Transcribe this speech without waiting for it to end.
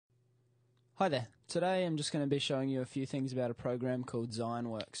Hi there. Today I'm just going to be showing you a few things about a program called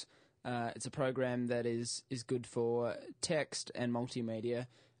Zionworx. It's a program that is good for text and multimedia,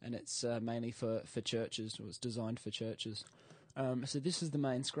 and it's mainly for churches, or it's designed for churches. So this is the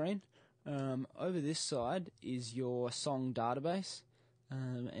main screen. Over this side is your song database,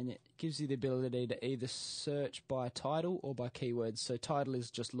 and it gives you the ability to either search by title or by keywords. So title is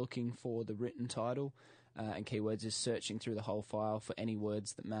just looking for the written title, and keywords is searching through the whole file for any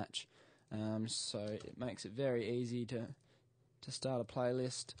words that match. So it makes it very easy to start a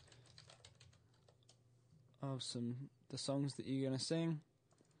playlist of the songs that you're going to sing.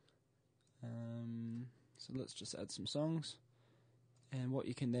 So let's just add some songs, and what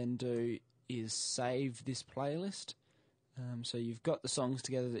you can then do is save this playlist. So you've got the songs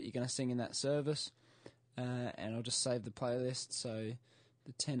together that you're going to sing in that service, and I'll just save the playlist. So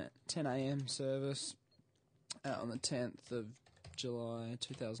the 10 a.m. service on the 10th of July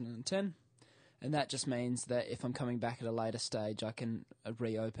 2010, and that just means that if I'm coming back at a later stage, I can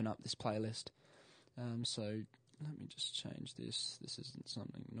reopen up this playlist. So let me just change this. This isn't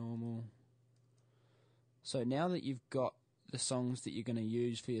something normal. So now that you've got the songs that you're going to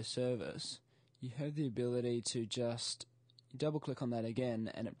use for your service, you have the ability to just double click on that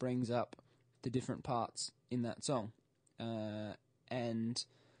again, and it brings up the different parts in that song. And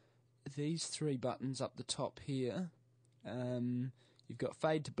these three buttons up the top here, you've got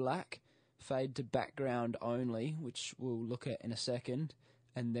fade to black, fade to background only, which we'll look at in a second,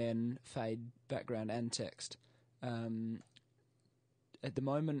 and then fade background and text. At the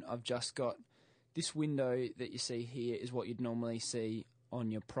moment, I've just got this window that you see here is what you'd normally see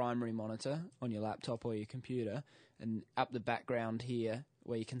on your primary monitor, on your laptop or your computer, and up the background here,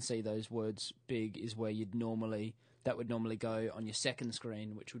 where you can see those words big, is where that would normally go on your second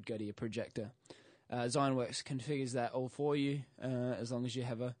screen, which would go to your projector. Zionworx configures that all for you, as long as you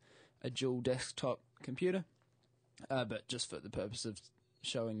have a dual desktop computer, but just for the purpose of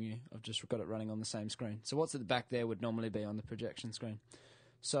showing you, I've just got it running on the same screen. So what's at the back there would normally be on the projection screen.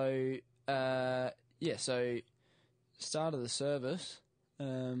 So so start of the service,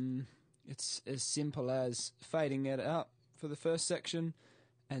 it's as simple as fading it up for the first section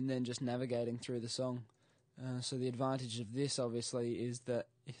and then just navigating through the song. So the advantage of this, obviously, is that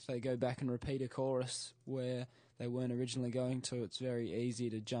if they go back and repeat a chorus where they weren't originally going to, it's very easy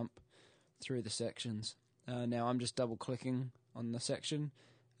to jump through the sections. Now I'm just double-clicking on the section,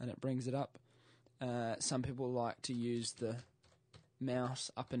 and it brings it up. Some people like to use the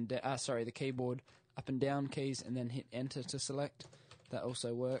mouse the keyboard up and down keys, and then hit enter to select. That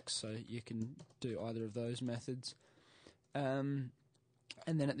also works, so you can do either of those methods. And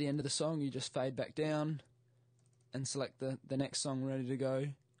then at the end of the song, you just fade back down and select the next song ready to go,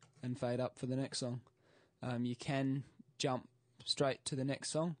 and fade up for the next song. You can jump straight to the next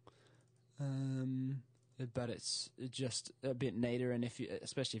song, but it's just a bit neater, and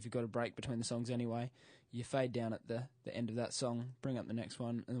especially if you've got a break between the songs anyway, you fade down at the end of that song, bring up the next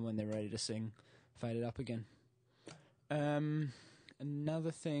one, and then when they're ready to sing, fade it up again.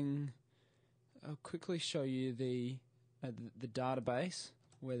 Another thing, I'll quickly show you the database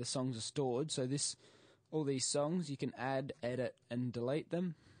where the songs are stored. So all these songs, you can add, edit, and delete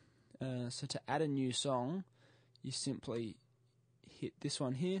them. So to add a new song, you simply hit this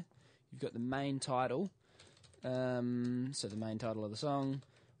one here. You've got the main title, so the main title of the song.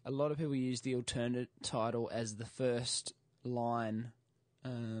 A lot of people use the alternate title as the first line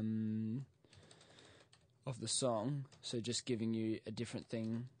of the song, so just giving you a different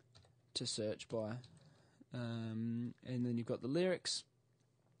thing to search by. And then you've got the lyrics,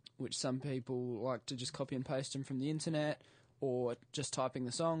 which some people like to just copy and paste them from the internet, or just typing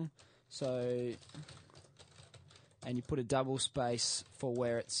the song. So, and you put a double space for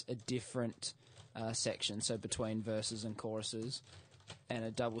where it's a different section, so between verses and choruses, and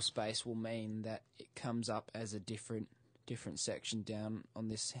a double space will mean that it comes up as a different section down on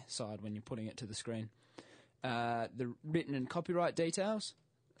this side when you're putting it to the screen. The written and copyright details,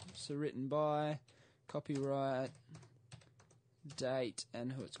 so written by, copyright, date,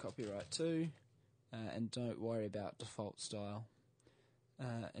 and who it's copyright to, and don't worry about default style,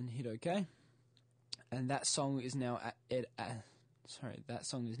 and hit OK. And that song is now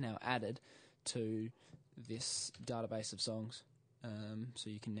added to this database of songs. So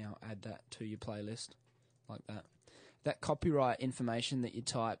you can now add that to your playlist like that. That copyright information that you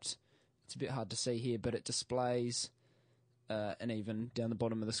typed, it's a bit hard to see here, but it displays, and even down the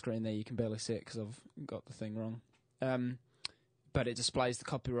bottom of the screen there, you can barely see it because I've got the thing wrong. But it displays the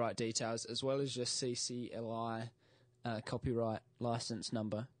copyright details as well as your CCLI copyright license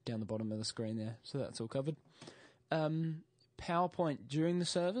number down the bottom of the screen there. So that's all covered. PowerPoint during the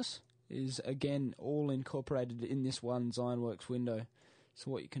service is again all incorporated in this one Zionworx window. So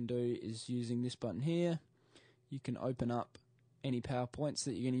what you can do is, using this button here, you can open up any PowerPoints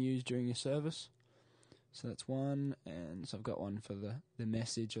that you're going to use during your service. So that's one, and so I've got one for the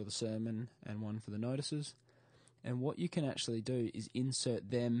message or the sermon and one for the notices. And what you can actually do is insert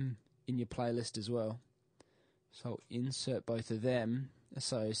them in your playlist as well. So I'll insert both of them.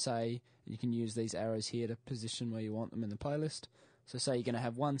 So say you can use these arrows here to position where you want them in the playlist. So say you're going to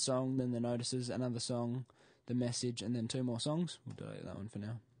have one song, then the notices, another song, the message, and then 2 more songs. We'll delete that one for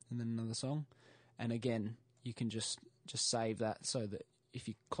now. And then another song. And again, you can just save that so that if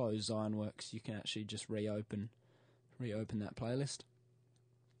you close Zionworx, you can actually just reopen that playlist.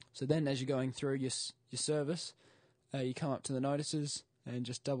 So then as you're going through your service, you come up to the notices and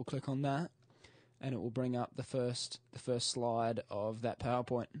just double click on that, and it will bring up the first slide of that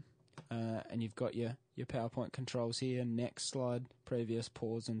PowerPoint. And you've got your PowerPoint controls here: next slide, previous,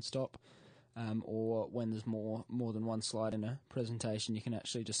 pause and stop. Or when there's more than one slide in a presentation, you can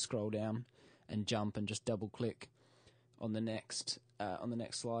actually just scroll down and jump and just double click on the next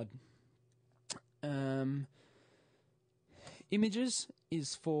slide. Images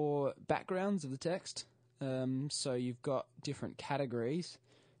is for backgrounds of the text. So you've got different categories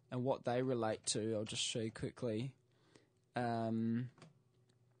and what they relate to. I'll just show you quickly. The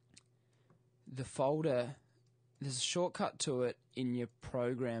folder, there's a shortcut to it in your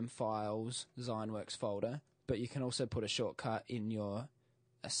program files Zionworx folder, but you can also put a shortcut in your,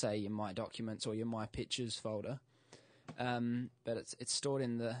 say, your My Documents or your My Pictures folder. But it's stored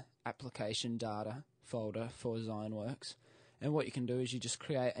in the application data folder for Zionworx. And what you can do is you just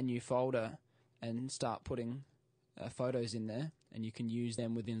create a new folder and start putting photos in there, and you can use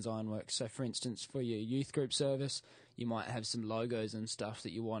them within Zionworx. So for instance, for your youth group service, you might have some logos and stuff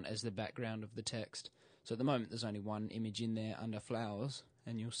that you want as the background of the text. So at the moment there's only one image in there under flowers,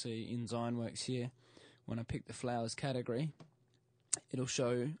 and you'll see in Zionworx here, when I pick the flowers category, it'll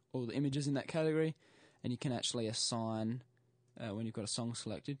show all the images in that category, and you can actually assign, when you've got a song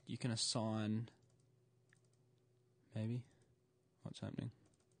selected, you can assign, maybe, what's happening?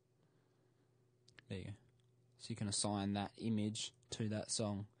 There you go. So you can assign that image to that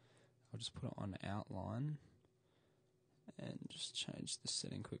song. I'll just put it on outline and just change the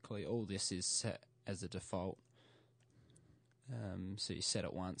setting quickly. All this is set as a default. So you set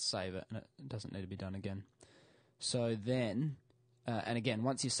it once, save it, and it doesn't need to be done again. So then, and again,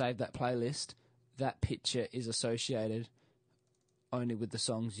 once you save that playlist, that picture is associated only with the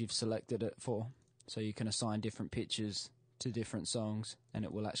songs you've selected it for. So you can assign different pictures to different songs, and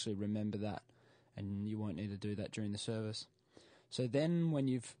it will actually remember that, and you won't need to do that during the service. So then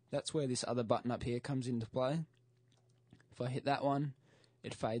that's where this other button up here comes into play. If I hit that one,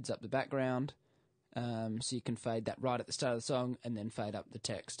 it fades up the background, so you can fade that right at the start of the song and then fade up the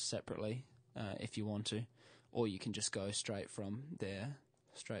text separately if you want to, or you can just go straight from there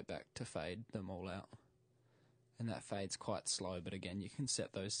straight back to fade them all out. And that fade's quite slow, but again, you can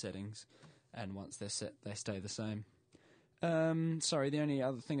set those settings, and once they're set, they stay the same. Sorry, the only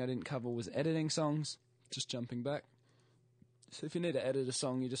other thing I didn't cover was editing songs. Just jumping back. So if you need to edit a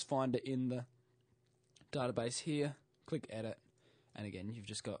song, you just find it in the database here, click edit, and again, you've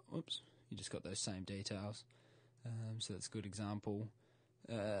just got those same details. So that's a good example.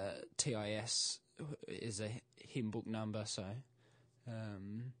 TIS is a hymn book number, so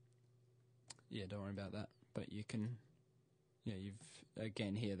yeah, don't worry about that. But you can,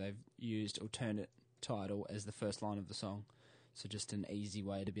 here they've used alternate title as the first line of the song, so just an easy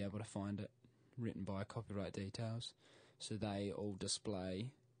way to be able to find it, written by copyright details. So they all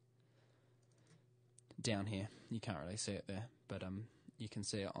display down here. You can't really see it there, but you can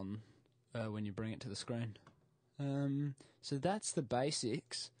see it on when you bring it to the screen. So that's the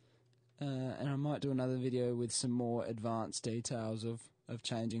basics, and I might do another video with some more advanced details of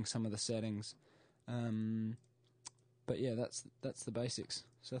changing some of the settings. But yeah, that's the basics.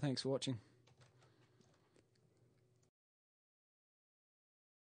 So thanks for watching.